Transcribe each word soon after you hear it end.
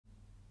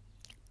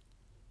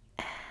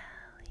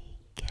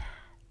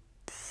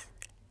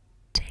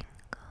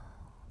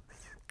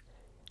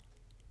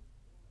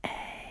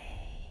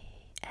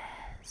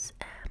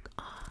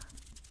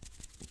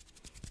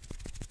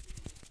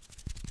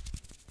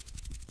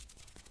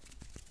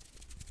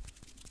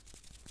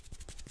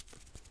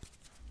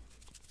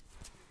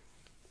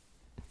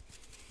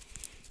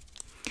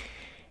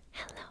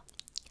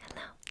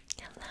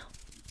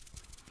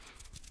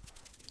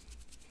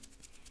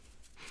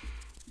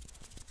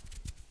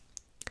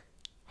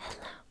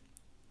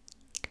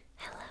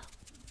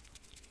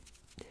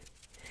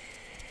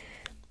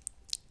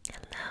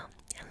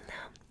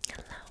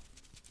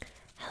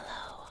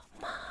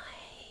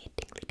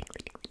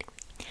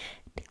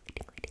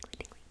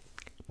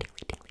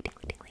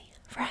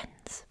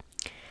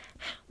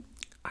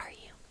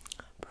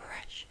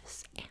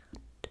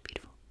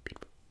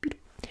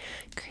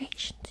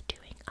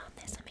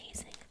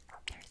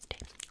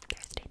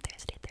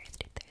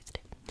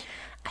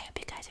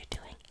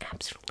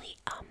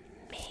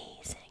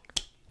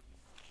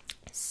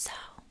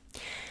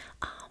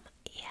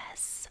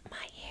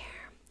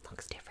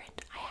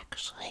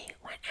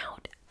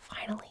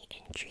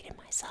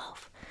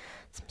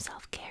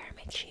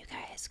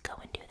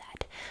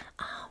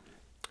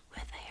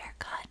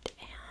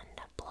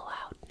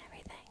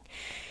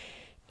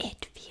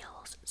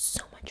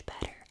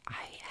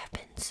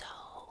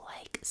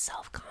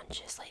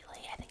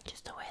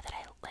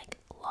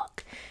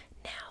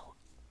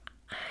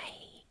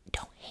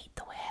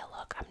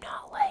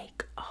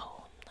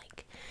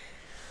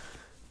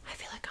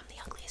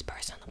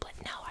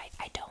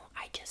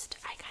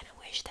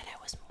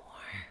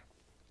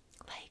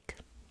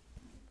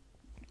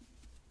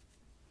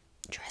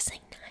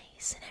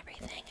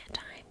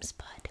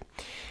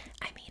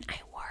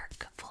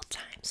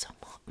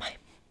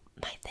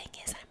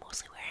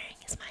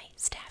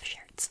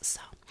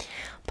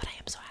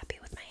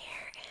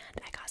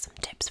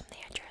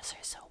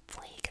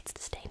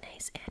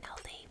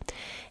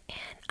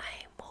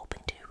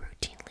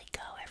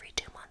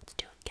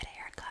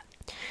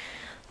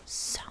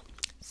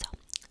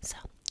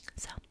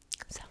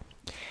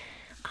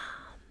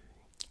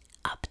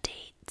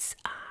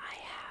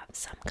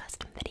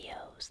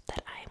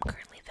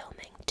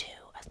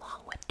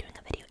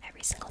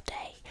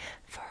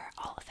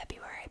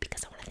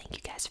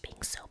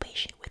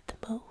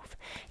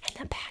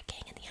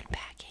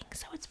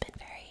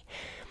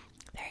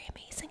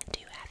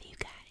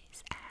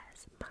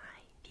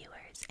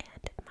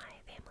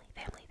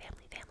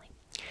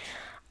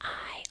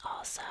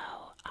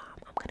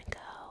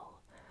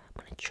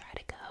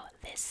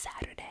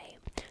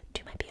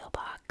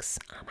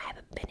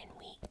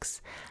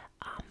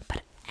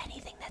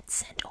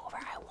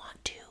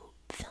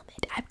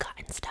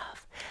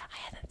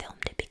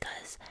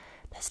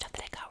the stuff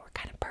that I got were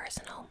kind of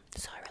personal,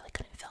 so I really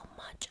couldn't film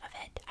much of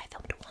it. I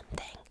filmed one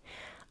thing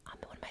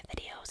in one of my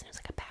videos, and it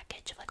was like a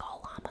package of like all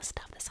llama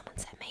stuff that someone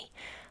sent me.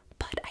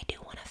 But I do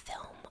want to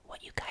film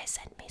what you guys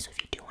sent me, so if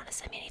you do want to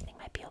send me anything,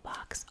 my P.O.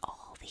 Box,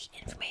 all the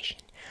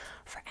information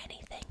for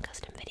anything,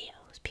 custom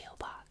videos, P.O.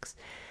 Box,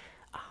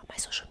 my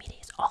social media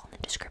is all in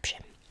the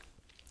description,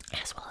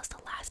 as well as the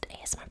last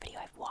ASMR video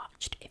I've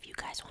watched. If you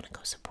guys want to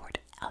go support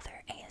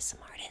other ASMR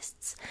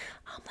artists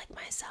like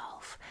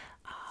myself,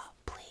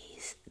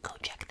 please go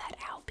check that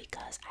out,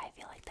 because I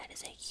feel like that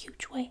is a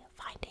huge way of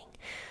finding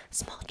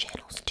small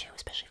channels too,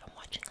 especially if I'm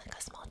watching like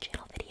a small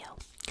channel video.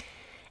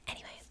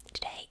 Anyway,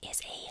 today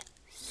is a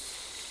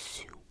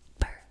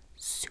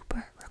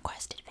super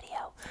requested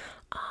video.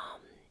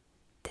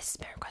 This has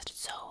been requested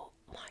so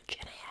much,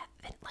 and I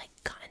haven't like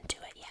gotten to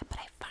it yet, but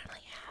I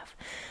finally have.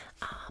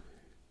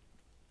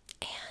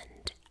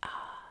 And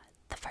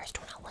the first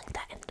one, I'll link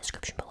that in the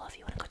description below if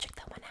you want to go check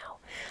that one out.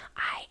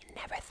 I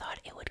never thought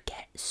it would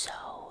get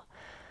so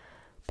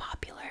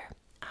popular.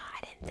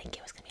 I didn't think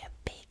it was gonna be a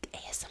big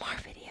ASMR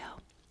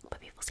video, but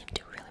people seem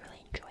to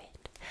really enjoy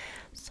it.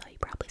 So you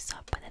probably saw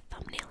it by the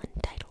thumbnail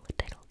and title.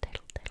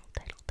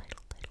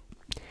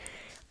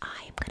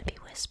 I am gonna be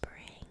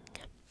whispering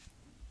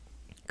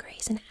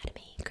Grey's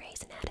Anatomy,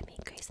 Grey's Anatomy,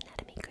 Grey's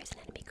Anatomy, Grey's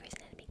Anatomy, Grey's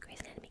Anatomy,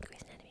 Grey's Anatomy,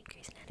 Grey's Anatomy,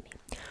 Grey's Anatomy,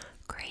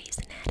 Grey's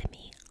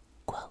Anatomy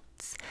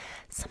quotes.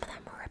 Some of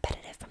them were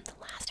repetitive from the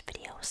last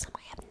video, some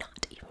I have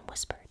not even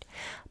whispered,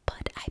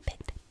 but I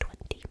picked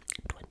 20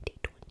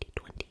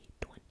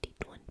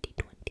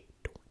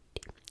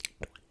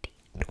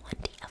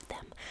 of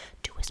them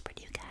to whisper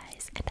to you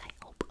guys, and I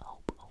hope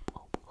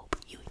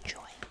you enjoy.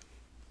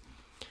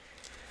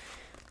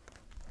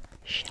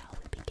 Shall we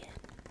begin?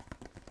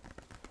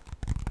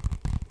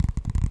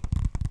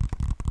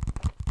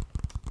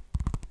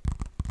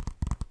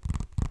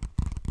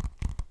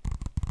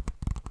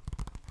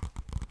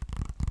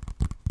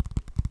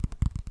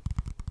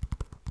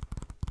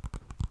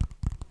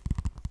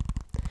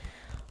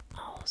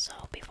 Also,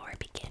 before I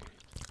begin,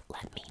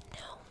 let me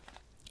know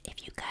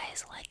if you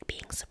guys like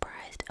being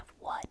surprised of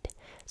what,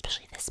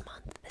 especially this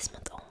month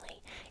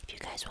only, if you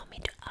guys want me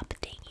to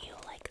update you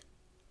like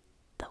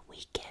the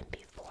weekend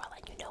before,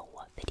 letting you know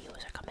what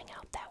videos are coming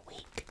out that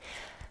week,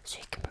 so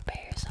you can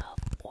prepare yourself,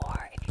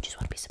 or if you just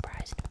want to be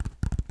surprised.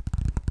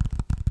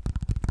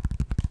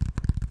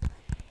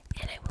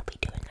 And I will be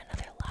doing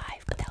another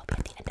live, but that will be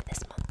at the end of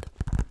this month.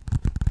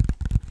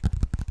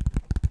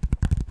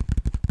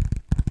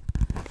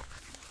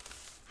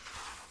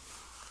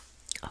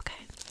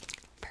 Okay,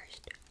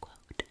 first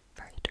quote.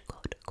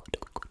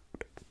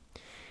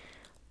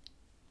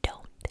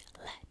 Don't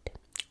let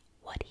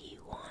what he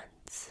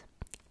wants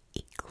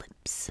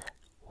eclipse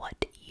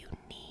what you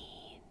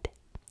need.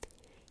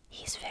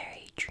 He's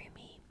very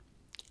dreamy,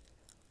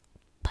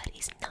 but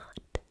he's not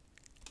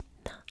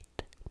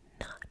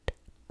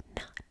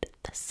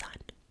the sun.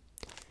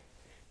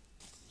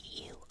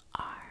 You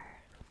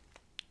are.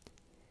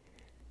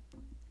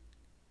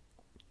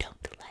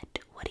 Don't let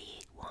what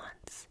he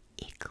wants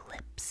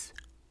eclipse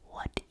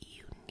what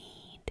you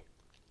need.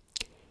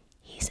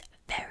 He's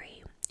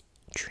very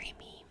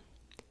dreamy,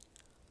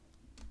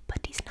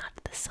 but he's not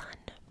the sun.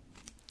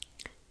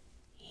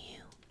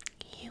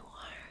 You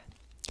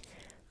are.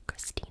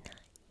 Christina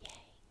Yang.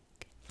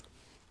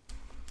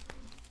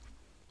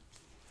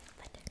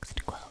 The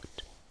next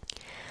quote.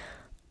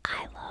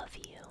 I love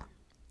you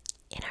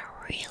in a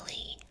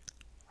really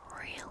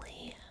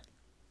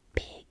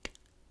big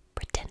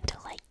pretend to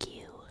like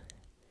you.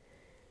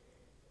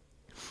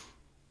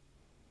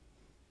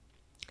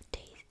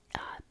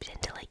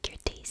 Pretend to like your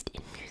taste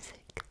in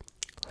music.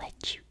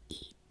 Let you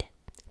eat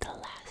the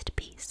last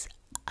piece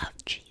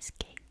of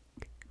cheesecake.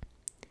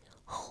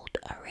 Hold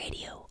a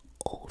radio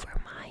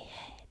over my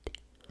head.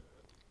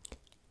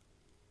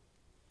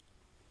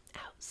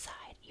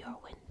 Outside your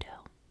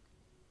window.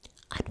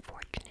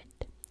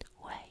 Unfortunate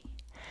way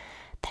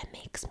that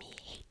makes me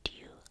hate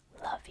you,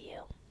 love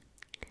you.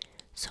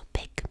 So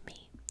pick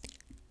me,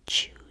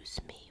 choose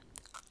me,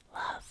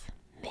 love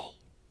me.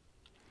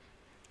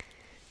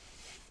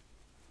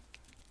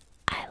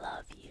 I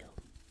love you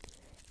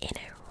in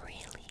a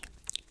really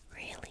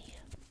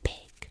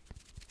big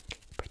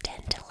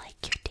pretend to like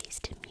your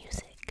taste in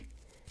music.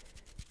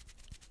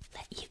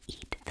 Let you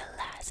eat the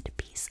last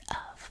piece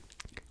of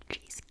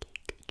cheesecake.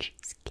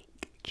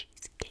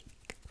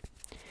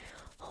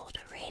 Hold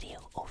a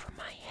radio over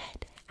my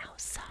head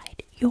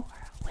outside your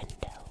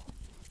window.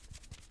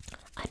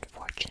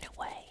 Unfortunate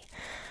way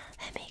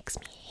that makes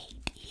me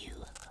hate you,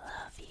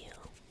 love you.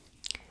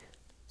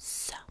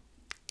 So,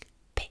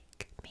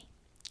 pick me,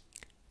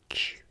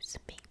 choose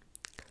me,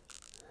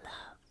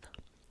 love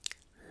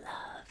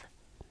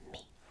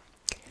me.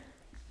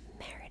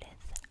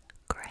 Meredith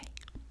Grey.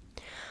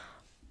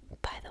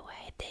 By the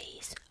way,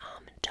 these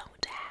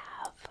don't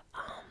have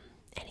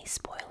any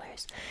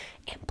spoilers,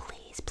 and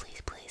please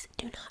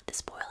do not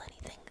spoil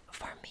anything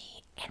for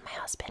me and my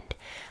husband.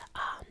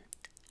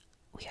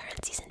 We are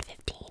in season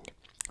 15.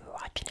 We're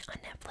watching it on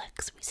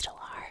Netflix. We still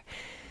are,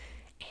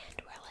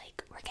 and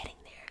we're getting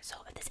there. So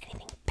if there's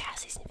anything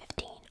past season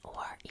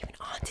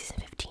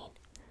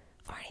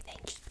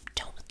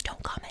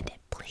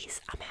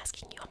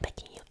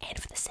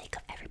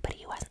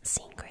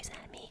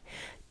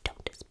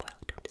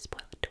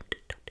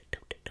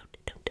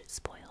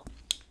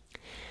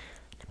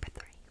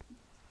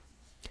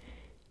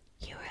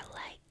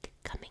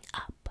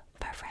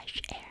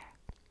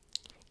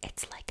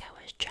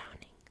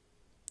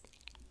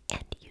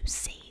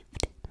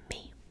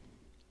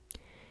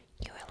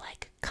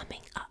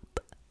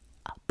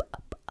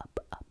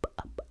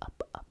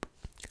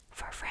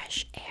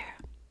fresh air.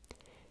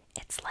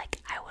 It's like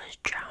I was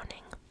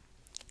drowning,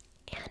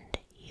 and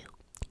you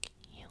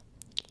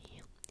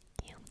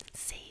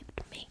saved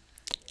me.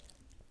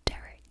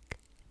 Derek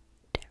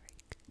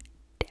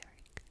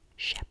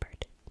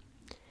Shepherd.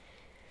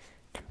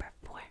 Number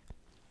 4.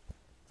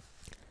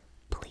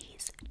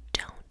 Please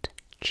don't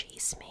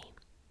chase me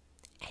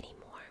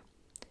anymore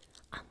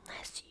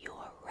unless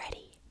you're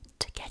ready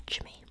to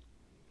catch me.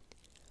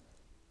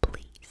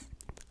 Please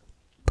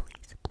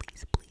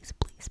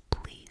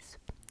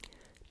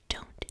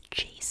don't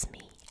chase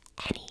me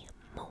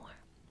anymore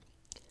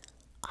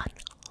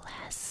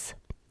unless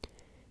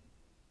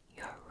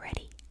you're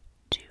ready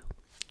to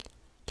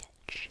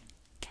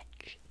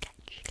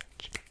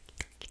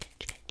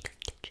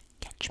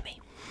catch me.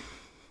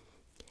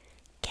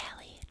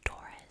 Callie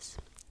Torres.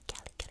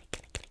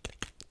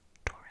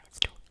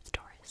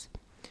 Torres.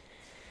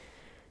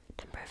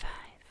 Number 5.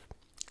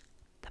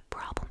 The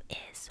problem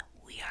is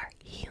we are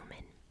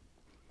human.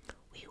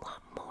 We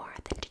want more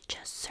than to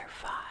just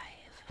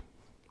survive.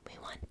 We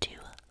want to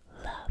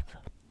love.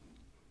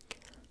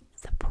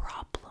 The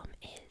problem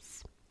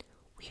is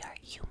we are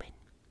human.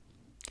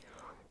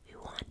 We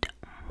want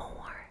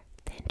more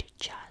than to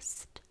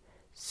just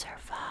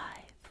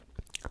survive.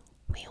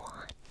 We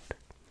want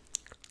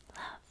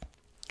love.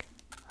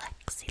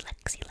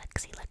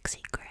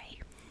 Lexi Gray.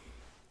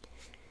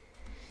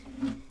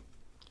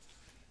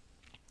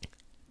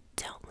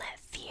 Don't let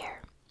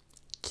fear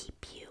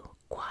keep you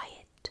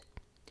quiet.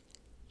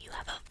 You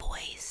have a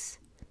voice,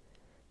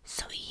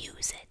 so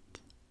use it.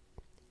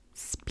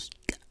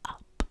 Speak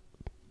up.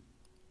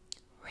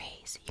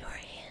 Raise your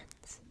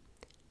hands.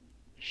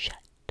 Shut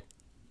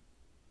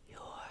your...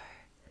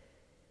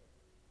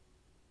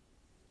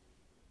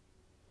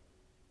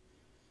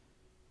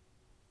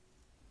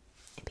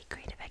 It'd be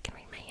great if I can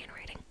read my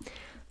handwriting.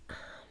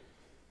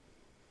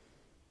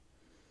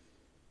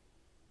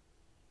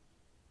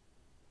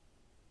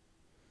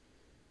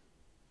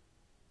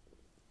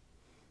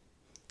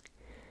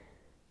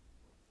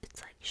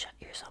 It's like shut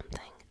your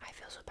something. I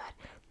feel so bad.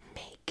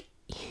 Make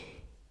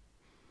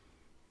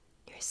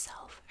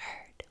yourself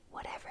heard,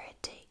 whatever it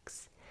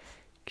takes.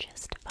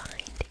 Just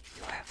find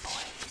your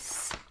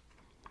voice.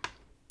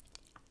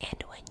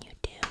 And when you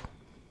do,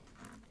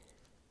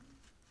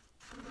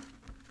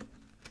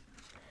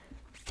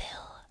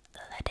 fill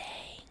the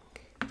dang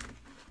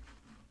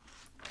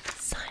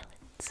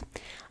silence.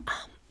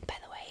 By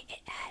the way,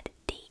 it had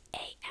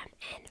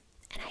D-A-M-N,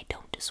 and I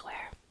don't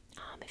swear.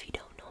 If you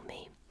don't know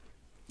me,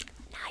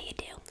 now you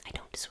do. I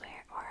don't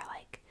swear or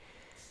like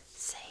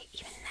say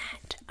even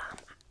that. I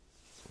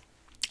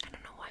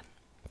don't know why.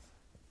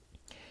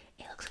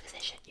 It looks like they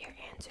shit your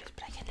answers,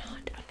 but I cannot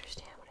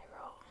understand what I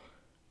wrote.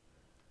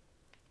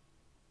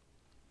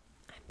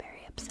 I'm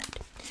very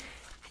upset.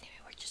 Anyway,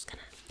 we're just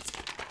gonna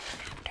skip that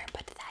one after,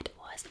 but that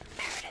was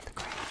Meredith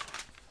Gray.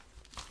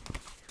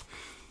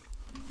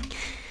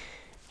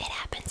 It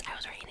happens. I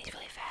was writing these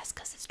really fast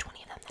because it's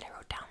 20 of them that I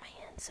wrote down my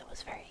hands, so it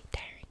was very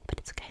tiring, but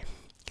it's okay.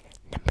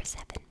 Number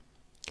 7.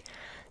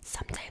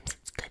 Sometimes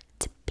it's good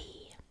to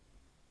be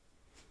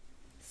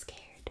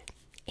scared.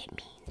 It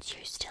means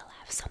you still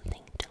have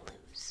something to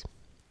lose.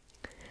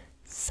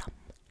 Sometimes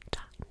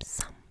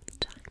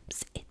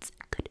it's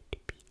good to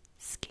be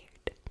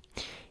scared.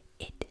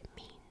 It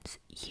means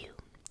you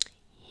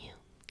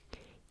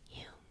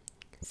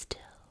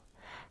still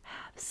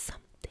have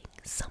something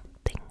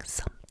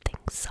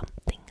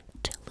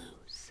to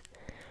lose.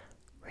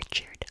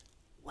 Richard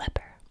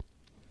Weber.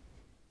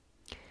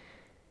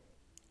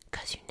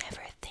 'Cause you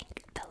never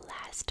think the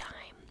last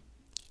time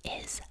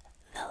is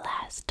the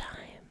last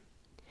time.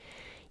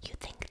 You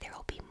think there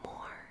will be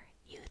more.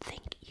 You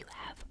think you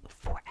have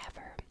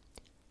forever.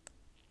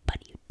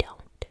 But you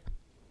don't.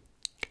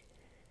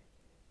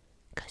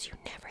 'Cause you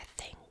never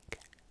think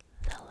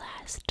the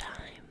last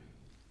time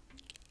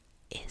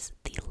is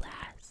the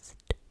last.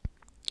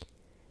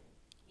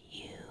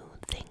 You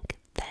think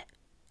that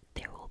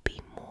there will be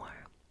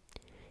more.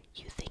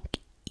 You think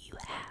you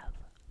have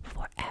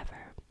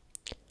forever.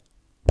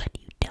 But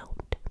you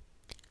don't.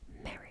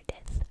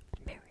 Meredith.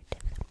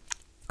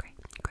 Great.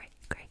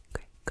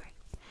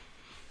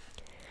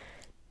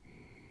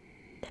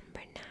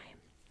 Number 9.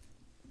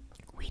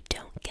 We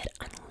don't get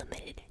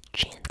unlimited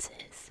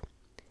chances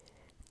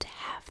to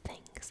have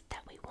things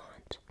that we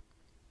want.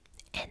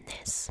 And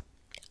this,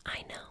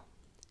 I know,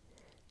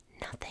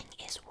 nothing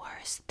is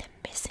worse than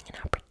missing an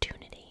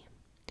opportunity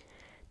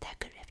that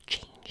could have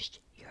changed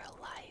your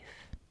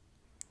life.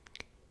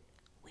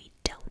 We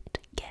don't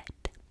get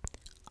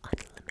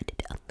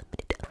unlimited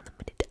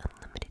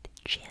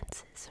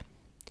chances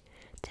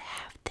to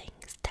have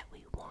things that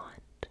we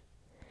want.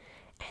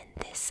 And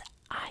this,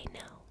 I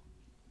know,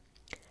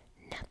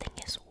 nothing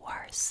is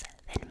worse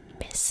than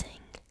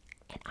missing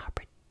an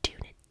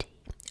opportunity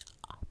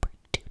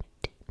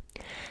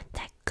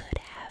that could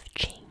have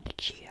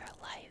changed your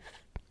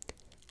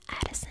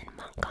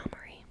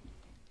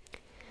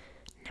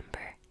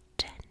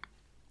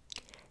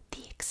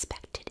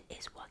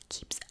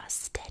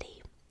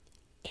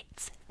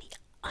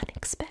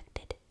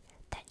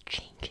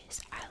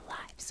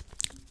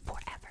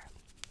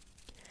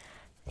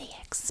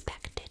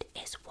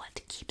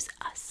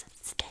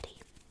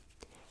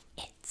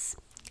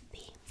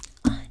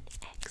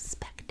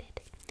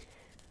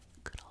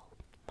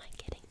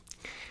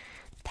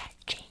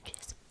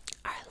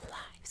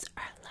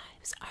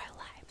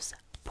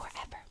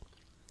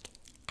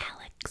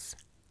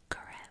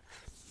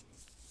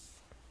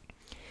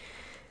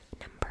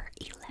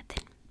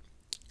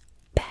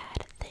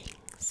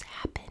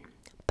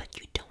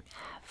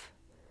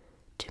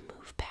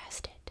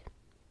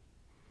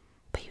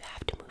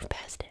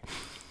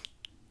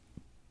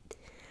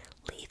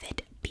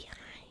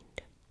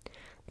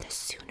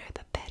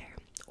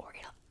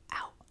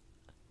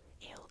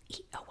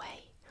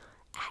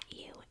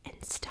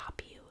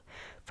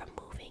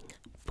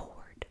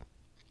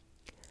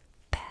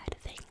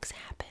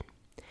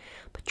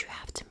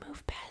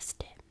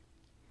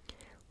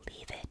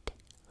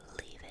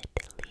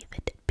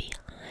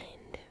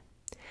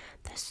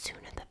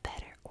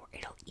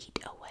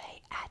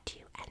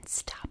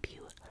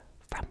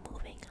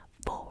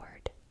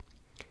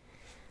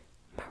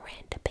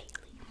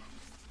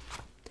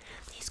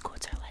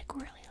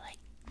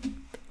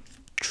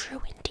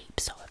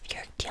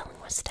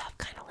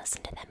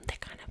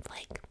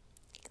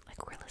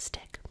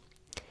realistic.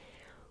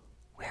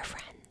 We're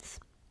friends,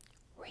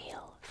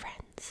 real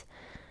friends.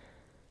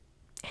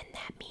 And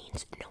that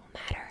means no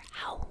matter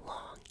how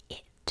long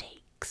it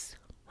takes,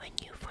 when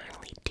you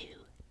finally do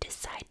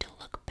decide to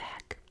look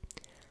back,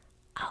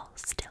 I'll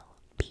still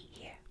be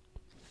here.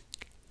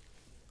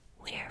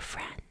 We're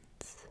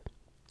friends,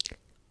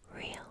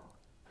 real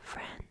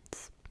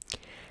friends.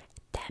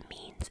 That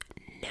means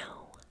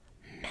no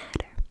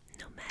matter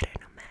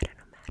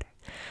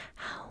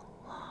how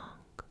long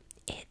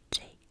it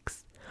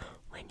takes,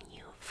 when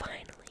you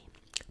finally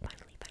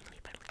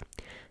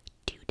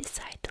do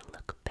decide to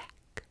look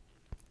back,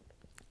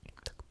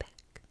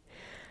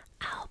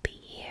 I'll be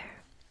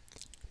here.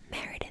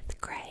 Meredith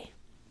Grey,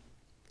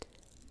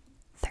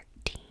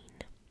 13.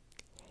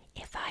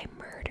 If I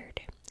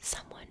murdered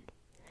someone,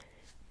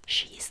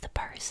 she's the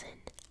person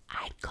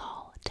I'd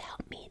call to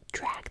help me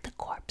drag the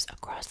corpse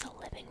across the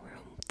living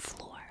room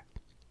floor.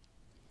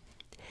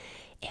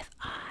 If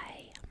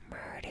I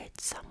murdered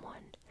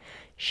someone,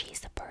 she's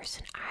the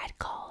person I'd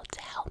call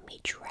to help me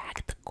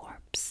drag the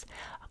corpse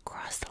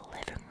across the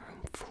living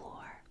room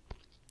floor.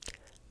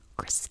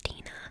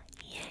 Christina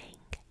Yang.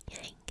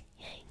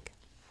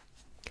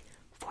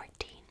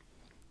 14.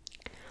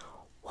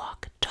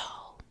 Walk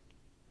tall.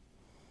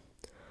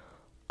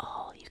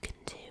 All you can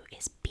do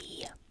is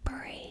be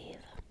brave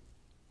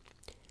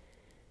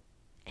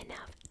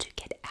enough to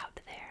get out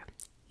there.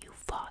 You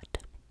fought.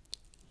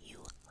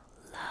 You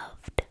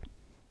loved.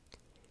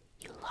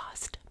 You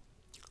lost.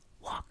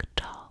 Walk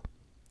tall.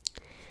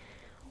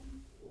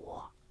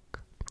 Walk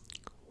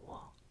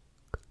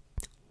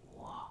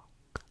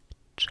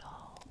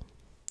tall.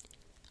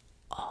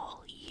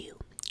 All you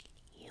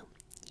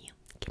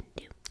can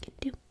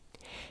do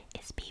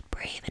is be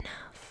brave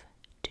enough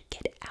to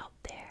get out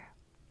there.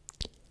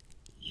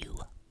 You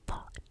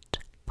fought.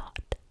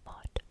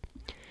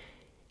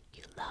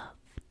 You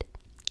loved.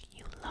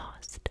 You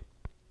lost.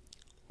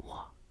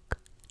 Walk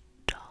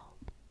tall.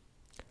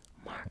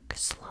 Mark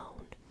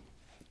Sloan.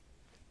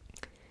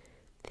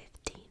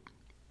 15.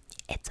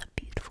 It's a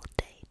beautiful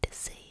day to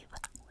save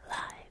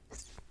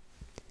lives.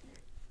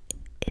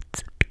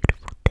 It's a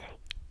beautiful day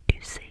to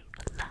save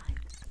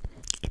lives.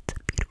 It's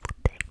a beautiful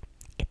day.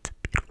 It's a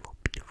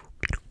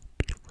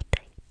beautiful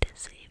day to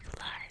save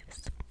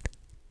lives.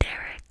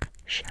 Derek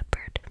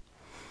Shepherd.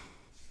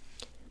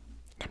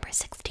 Number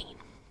 16.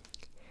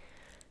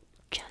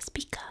 Just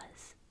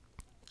because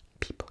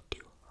people do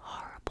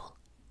horrible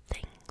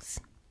things,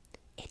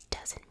 it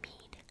doesn't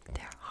mean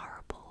they're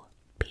horrible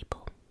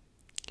people.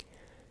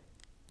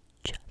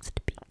 Just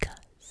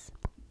because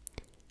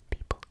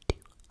people do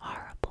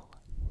horrible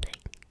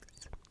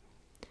things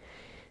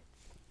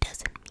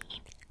doesn't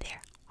mean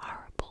they're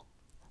horrible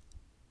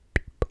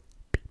people.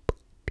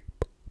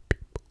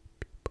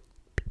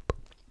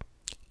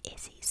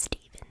 Izzy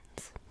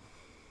Stevens.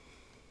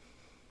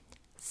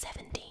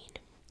 17.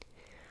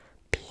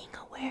 Being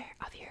aware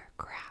of your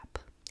crap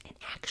and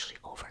actually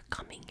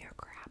overcoming your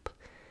crap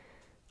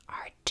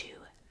are two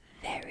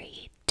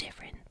very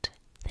different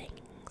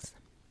things.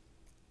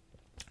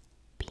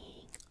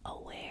 Being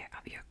aware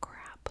of your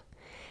crap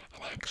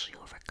and actually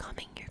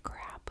overcoming your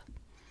crap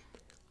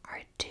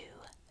are two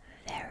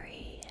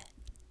very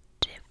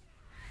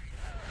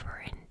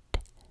different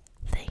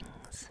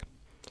things.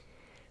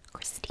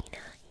 Christina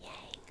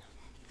Yang.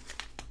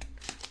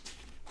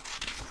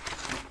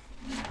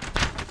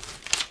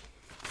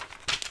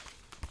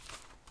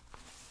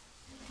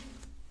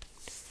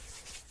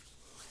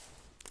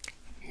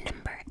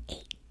 Number 18.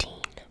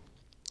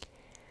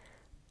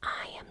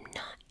 I am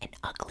not an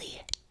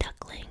ugly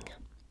duckling.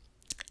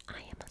 I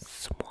am a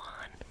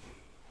swan.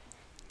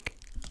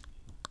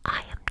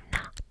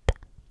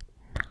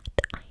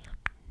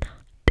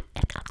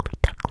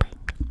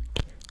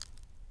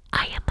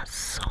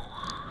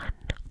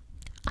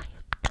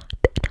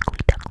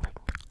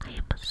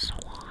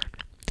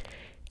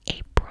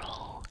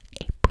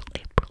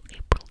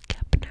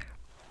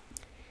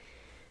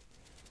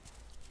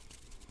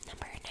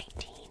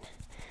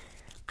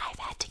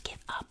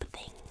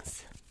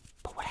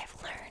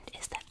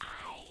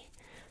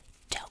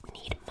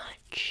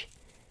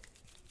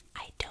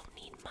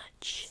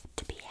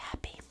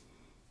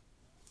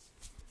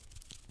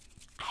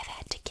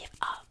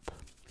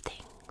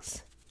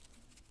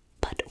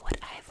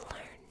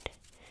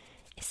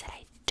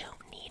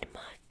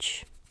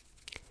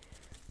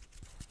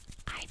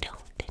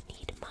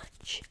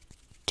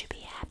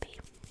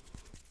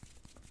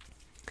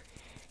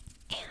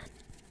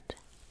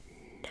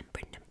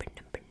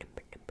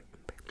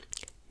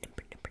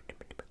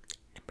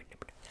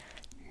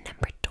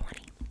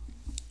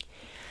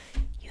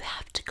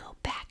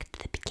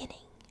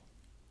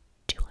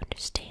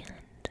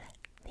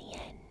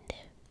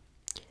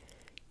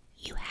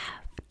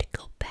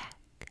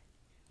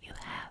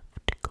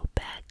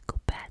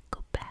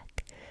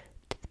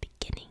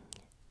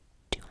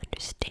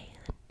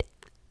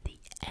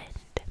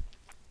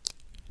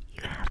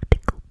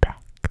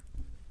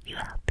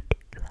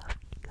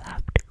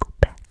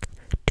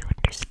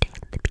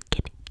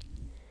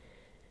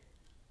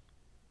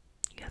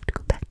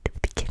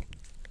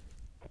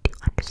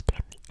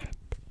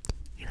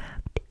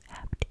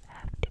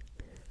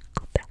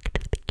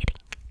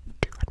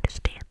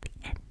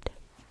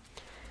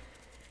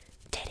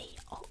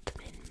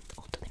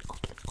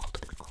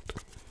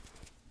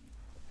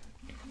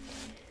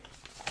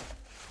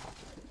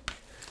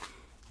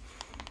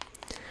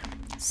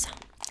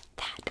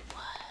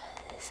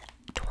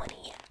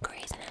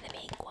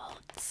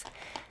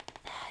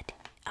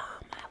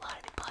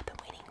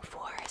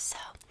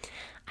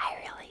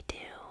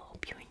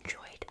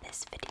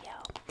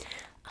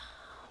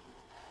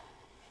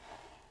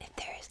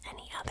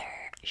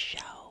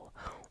 show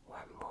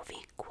or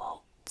movie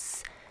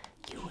quotes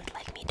you would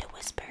like me to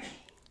whisper,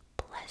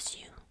 bless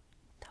you.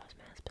 That was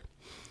my husband.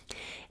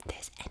 If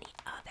there's any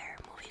other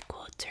movie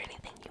quotes or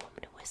anything you want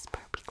me to whisper,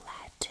 I'd be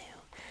glad to.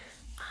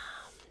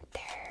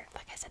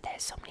 Like I said,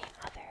 there's so many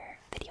other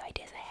video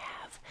ideas I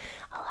have.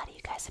 A lot of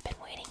you guys have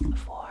been waiting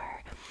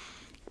for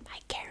my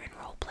Karen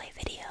roleplay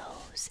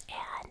videos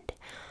and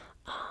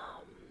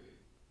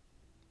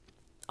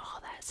all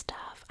that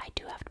stuff. I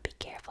do have to be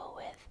careful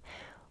with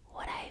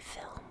what I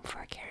film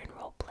for Karen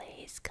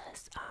roleplays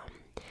because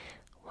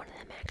one of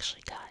them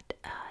actually got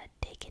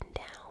taken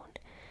down.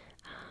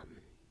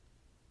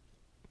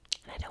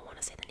 And I don't want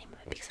to say the name of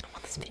it because I don't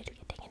want this video to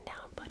get taken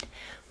down, but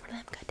one of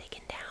them got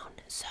taken down.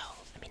 So